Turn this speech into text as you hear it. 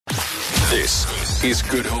This is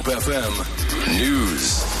Good Hope FM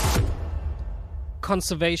News.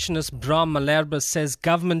 Conservationist Braam Malherbe says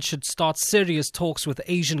government should start serious talks with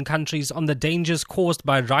Asian countries on the dangers caused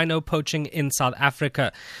by rhino poaching in South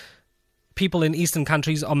Africa. People in eastern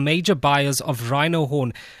countries are major buyers of rhino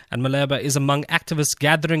horn, and Malherbe is among activists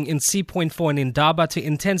gathering in C.4 in Indaba to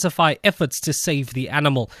intensify efforts to save the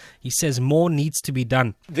animal. He says more needs to be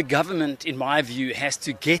done. The government, in my view, has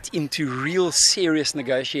to get into real serious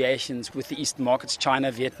negotiations with the eastern markets, China,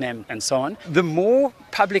 Vietnam, and so on. The more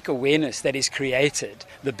public awareness that is created,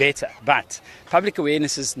 the better. But public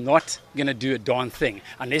awareness is not going to do a darn thing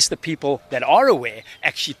unless the people that are aware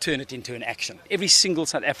actually turn it into an action. Every single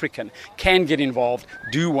South African can get involved,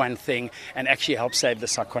 do one thing, and actually help save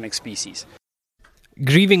this iconic species.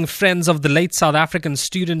 Grieving friends of the late South African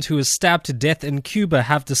student who was stabbed to death in Cuba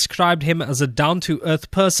have described him as a down-to-earth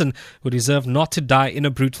person who deserved not to die in a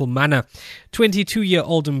brutal manner.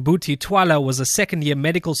 22-year-old Mbuti Twala was a second-year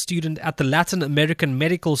medical student at the Latin American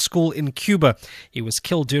Medical School in Cuba. He was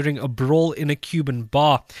killed during a brawl in a Cuban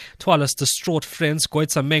bar. Twala's distraught friends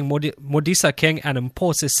Goitsameng Modisa Keng and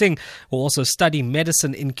Mpose Singh, who also study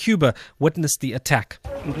medicine in Cuba, witnessed the attack.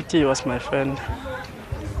 Mbuti was my friend,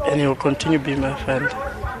 and he will continue to be my friend.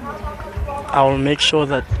 I will make sure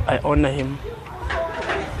that I honor him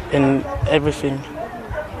in everything.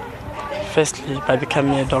 Firstly, by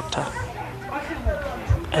becoming a doctor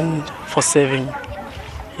and for saving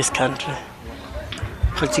his country.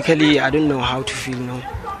 Practically, I don't know how to feel now.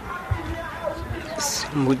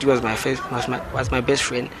 Mbuti was my best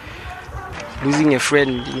friend. Losing a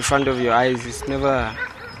friend in front of your eyes is never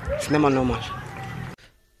normal.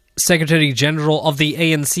 Secretary General of the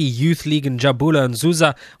ANC Youth League in Jabula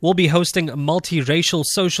Nzuza will be hosting a multiracial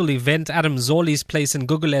social event at Mzoli's place in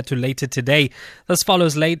Gugulethu later today. This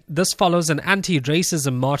follows an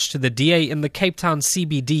anti-racism march to the DA in the Cape Town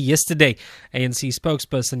CBD yesterday. ANC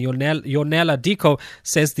spokesperson Yonela Diko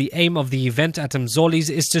says the aim of the event at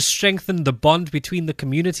Mzoli's is to strengthen the bond between the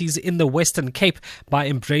communities in the Western Cape by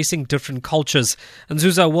embracing different cultures.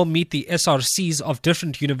 Nzuza will meet the SRCs of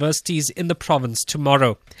different universities in the province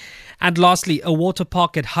tomorrow. And lastly, a water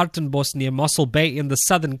park at Hartenbos near Mossel Bay in the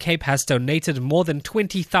Southern Cape has donated more than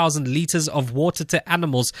 20,000 litres of water to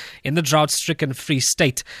animals in the drought-stricken Free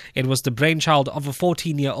State. It was the brainchild of a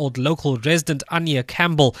 14-year-old local resident, Anya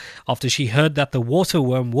Campbell, after she heard that the water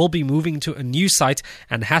worm will be moving to a new site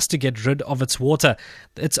and has to get rid of its water.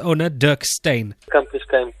 Its owner, Dirk Steyn. Companies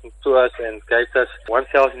came to us and gave us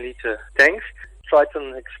 1,000 litre tanks.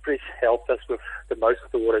 Triton Express helped us with the most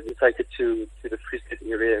of the water to take it to the Free State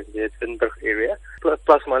area, the Edinburgh area,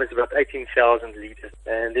 plus minus about 18,000 litres.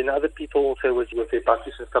 And then other people also with their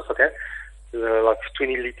buckets and stuff like that, like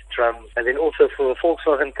 20 litre drums. And then also for a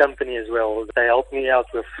Volkswagen company as well, they helped me out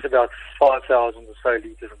with about 5,000 or so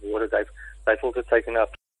litres of water they've also taken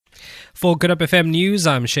up. For Good Hope FM News,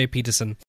 I'm Shay Peterson.